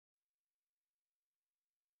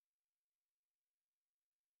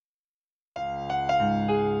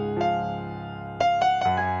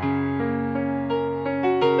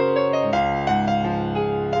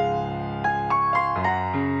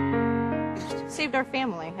saved our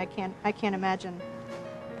family. I can't imagine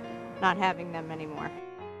not having them anymore.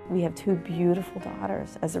 We have 2 beautiful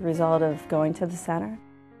daughters as a result of going to the center.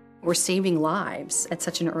 We're saving lives at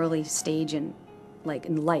such an early stage in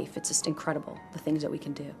life. It's just incredible, the things that we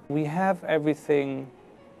can do. We have everything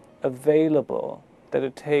available that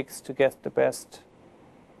it takes to get the best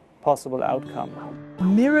possible outcome.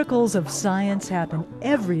 Miracles of science happen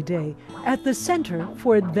every day at the Center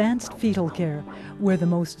for Advanced Fetal Care, where the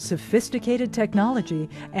most sophisticated technology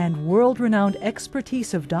and world-renowned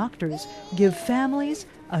expertise of doctors give families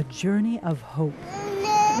a journey of hope.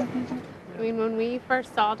 I mean, when we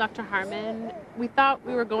first saw Dr. Harman, we thought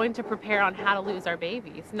we were going to prepare on how to lose our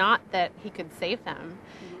babies, not that he could save them,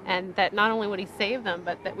 and that not only would he save them,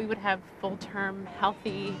 but that we would have full-term,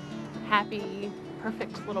 healthy, happy,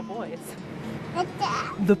 perfect little boys.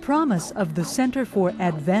 The promise of the Center for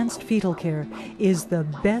Advanced Fetal Care is the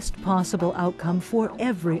best possible outcome for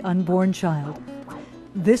every unborn child.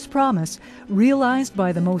 This promise, realized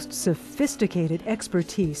by the most sophisticated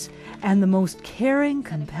expertise and the most caring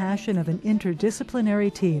compassion of an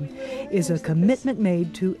interdisciplinary team, is a commitment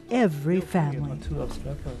made to every family.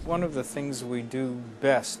 One of the things we do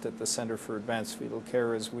best at the Center for Advanced Fetal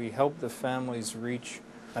Care is we help the families reach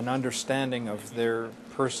an understanding of their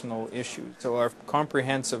personal issues. So our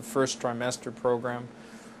comprehensive first trimester program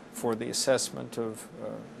for the assessment of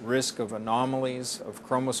risk of anomalies, of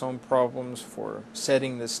chromosome problems, for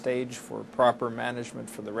setting the stage for proper management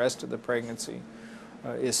for the rest of the pregnancy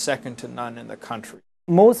is second to none in the country.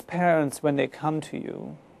 Most parents, when they come to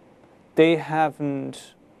you, they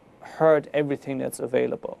haven't heard everything that's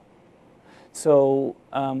available. So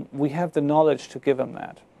we have the knowledge to give them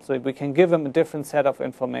that. So we can give them a different set of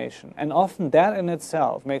information. And often that in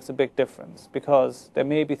itself makes a big difference, because there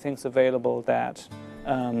may be things available that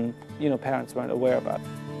parents weren't aware about.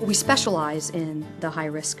 We specialize in the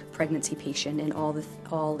high-risk pregnancy patient and all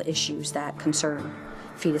the issues that concern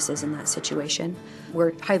fetuses in that situation.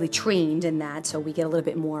 We're highly trained in that, so we get a little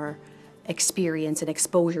bit more experience and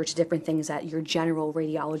exposure to different things that your general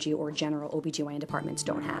radiology or general OBGYN departments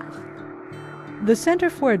don't have. The Center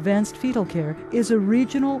for Advanced Fetal Care is a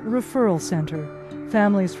regional referral center.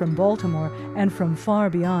 Families from Baltimore and from far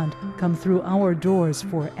beyond come through our doors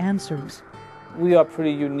for answers. We are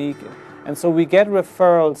pretty unique, and so we get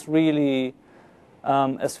referrals really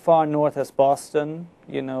as far north as Boston,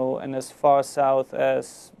 and as far south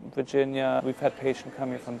as Virginia. We've had patients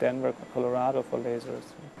coming from Denver, Colorado for lasers.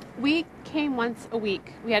 We came once a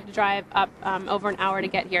week. We had to drive up over an hour to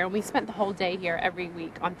get here, and we spent the whole day here every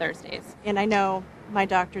week on Thursdays. And I know my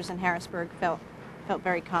doctors in Harrisburg felt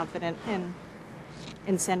very confident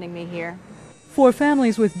in sending me here. For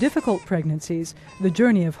families with difficult pregnancies, the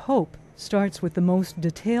journey of hope starts with the most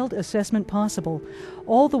detailed assessment possible,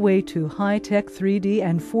 all the way to high-tech 3D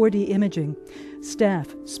and 4D imaging.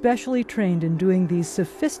 Staff, specially trained in doing these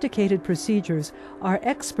sophisticated procedures, are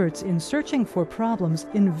experts in searching for problems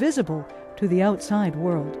invisible to the outside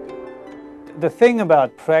world. The thing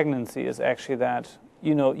about pregnancy is actually that,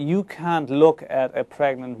 you can't look at a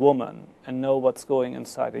pregnant woman and know what's going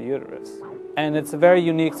inside the uterus. And it's a very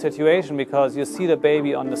unique situation because you see the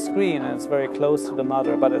baby on the screen and it's very close to the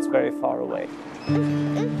mother, but it's very far away.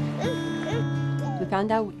 We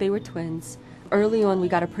found out they were twins. Early on, we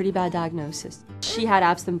got a pretty bad diagnosis. She had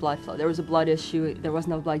absent blood flow. There was a blood issue. There was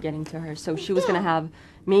no blood getting to her. So she was going to have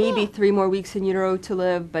maybe 3 more weeks in utero to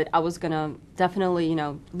live, but I was going to definitely,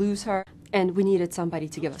 lose her. And we needed somebody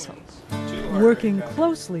to give us hope. Working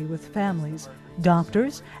closely with families,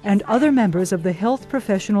 doctors and other members of the health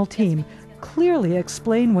professional team clearly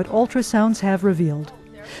explain what ultrasounds have revealed.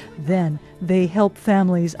 Then they help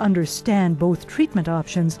families understand both treatment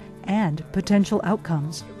options and potential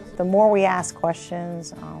outcomes. The more we ask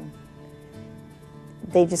questions,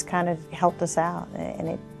 they just kind of helped us out,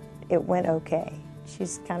 and it went okay.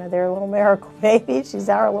 She's kind of their little miracle baby. She's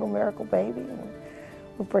our little miracle baby. And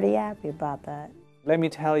we're pretty happy about that. Let me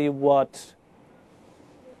tell you what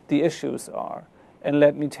the issues are, and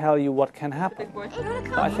let me tell you what can happen.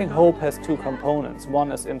 I think hope has 2 components.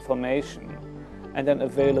 One is information, and then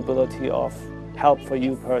availability of help for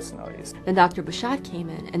you personally. Then Dr. Bouchard came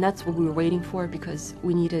in, and that's what we were waiting for, because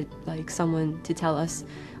we needed someone to tell us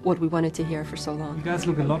what we wanted to hear for so long. You guys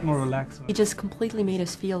look a lot more relaxed. He just completely made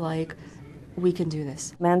us feel like we can do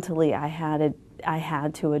this. Mentally, I had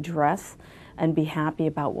to address and be happy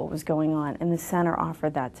about what was going on, and the center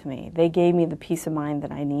offered that to me. They gave me the peace of mind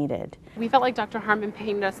that I needed. We felt like Dr. Harman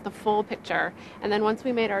painted us the full picture, and then once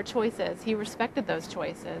we made our choices, he respected those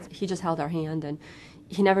choices. He just held our hand, and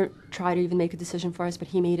he never tried to even make a decision for us, but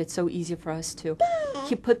he made it so easy for us to.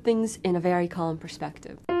 He put things in a very calm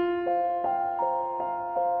perspective.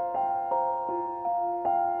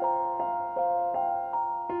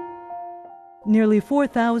 Nearly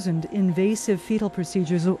 4,000 invasive fetal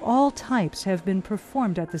procedures of all types have been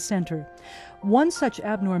performed at the center. One such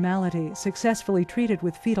abnormality successfully treated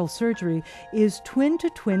with fetal surgery is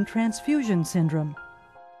twin-to-twin transfusion syndrome.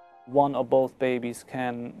 One or both babies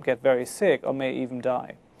can get very sick or may even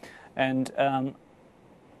die. And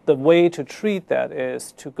the way to treat that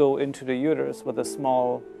is to go into the uterus with a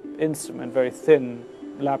small instrument, very thin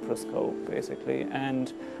laparoscope basically,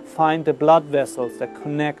 and find the blood vessels that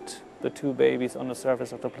connect the two babies on the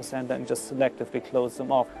surface of the placenta and just selectively close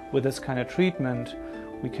them off. With this kind of treatment,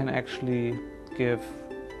 we can actually give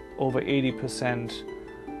over 80%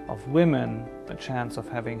 of women a chance of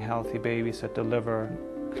having healthy babies that deliver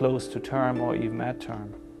close to term or even at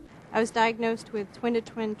term. I was diagnosed with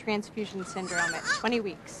twin-to-twin transfusion syndrome at 20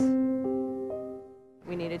 weeks.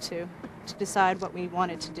 We needed to decide what we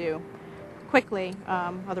wanted to do quickly,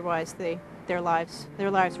 otherwise their lives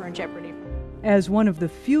were in jeopardy. As one of the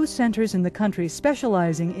few centers in the country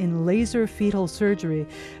specializing in laser fetal surgery,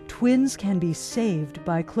 twins can be saved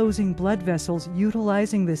by closing blood vessels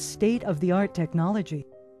utilizing this state-of-the-art technology.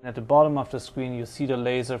 At the bottom of the screen you see the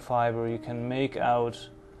laser fiber. You can make out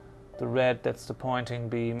the red, that's the pointing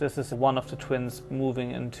beam. This is one of the twins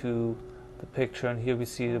moving into the picture, and here we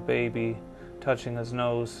see the baby touching his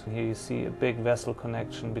nose. Here you see a big vessel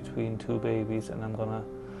connection between two babies, and I'm gonna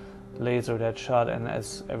laser that shot, and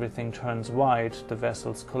as everything turns white, the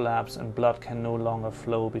vessels collapse and blood can no longer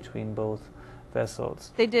flow between both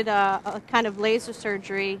vessels. They did a kind of laser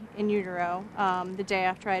surgery in utero the day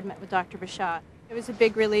after I had met with Dr. Bashat. It was a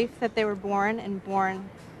big relief that they were born, and born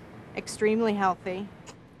extremely healthy.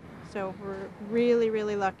 So we're really,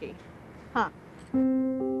 really lucky.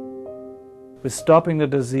 We're stopping the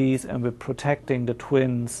disease and we're protecting the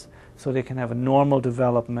twins so they can have a normal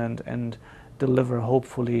development and deliver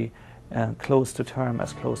hopefully close to term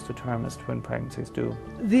as twin pregnancies do.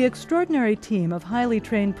 The extraordinary team of highly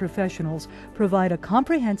trained professionals provide a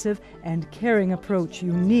comprehensive and caring approach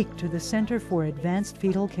unique to the Center for Advanced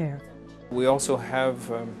Fetal Care. We also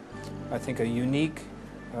have, I think, a unique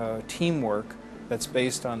teamwork that's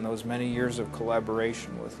based on those many years of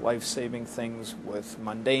collaboration with life-saving things, with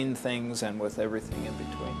mundane things, and with everything in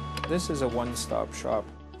between. This is a one-stop shop.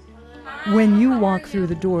 When you walk through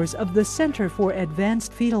the doors of the Center for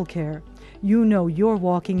Advanced Fetal Care, you know you're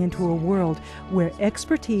walking into a world where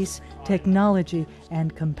expertise, technology,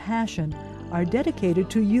 and compassion are dedicated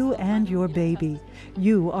to you and your baby.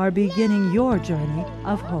 You are beginning your journey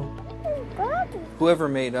of hope. Whoever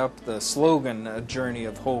made up the slogan, "A Journey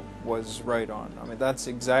of Hope," was right on. I mean, that's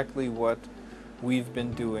exactly what we've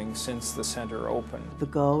been doing since the center opened. The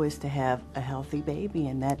goal is to have a healthy baby,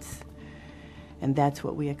 and that's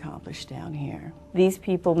what we accomplished down here. These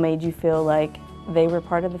people made you feel like they were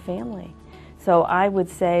part of the family. So I would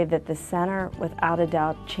say that the center, without a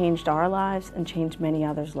doubt, changed our lives and changed many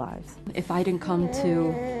others' lives. If I didn't come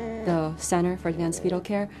to the Center for Advanced Fetal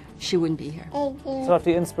Care, she wouldn't be here. Sort of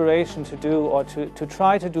the inspiration to do or to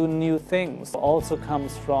try to do new things also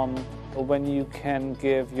comes from when you can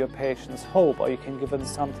give your patients hope, or you can give them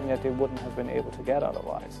something that they wouldn't have been able to get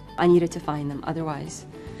otherwise. I needed to find them, otherwise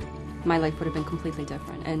my life would have been completely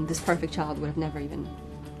different, and this perfect child would have never even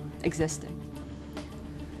existed.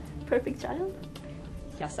 Perfect child?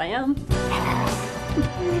 Yes, I am.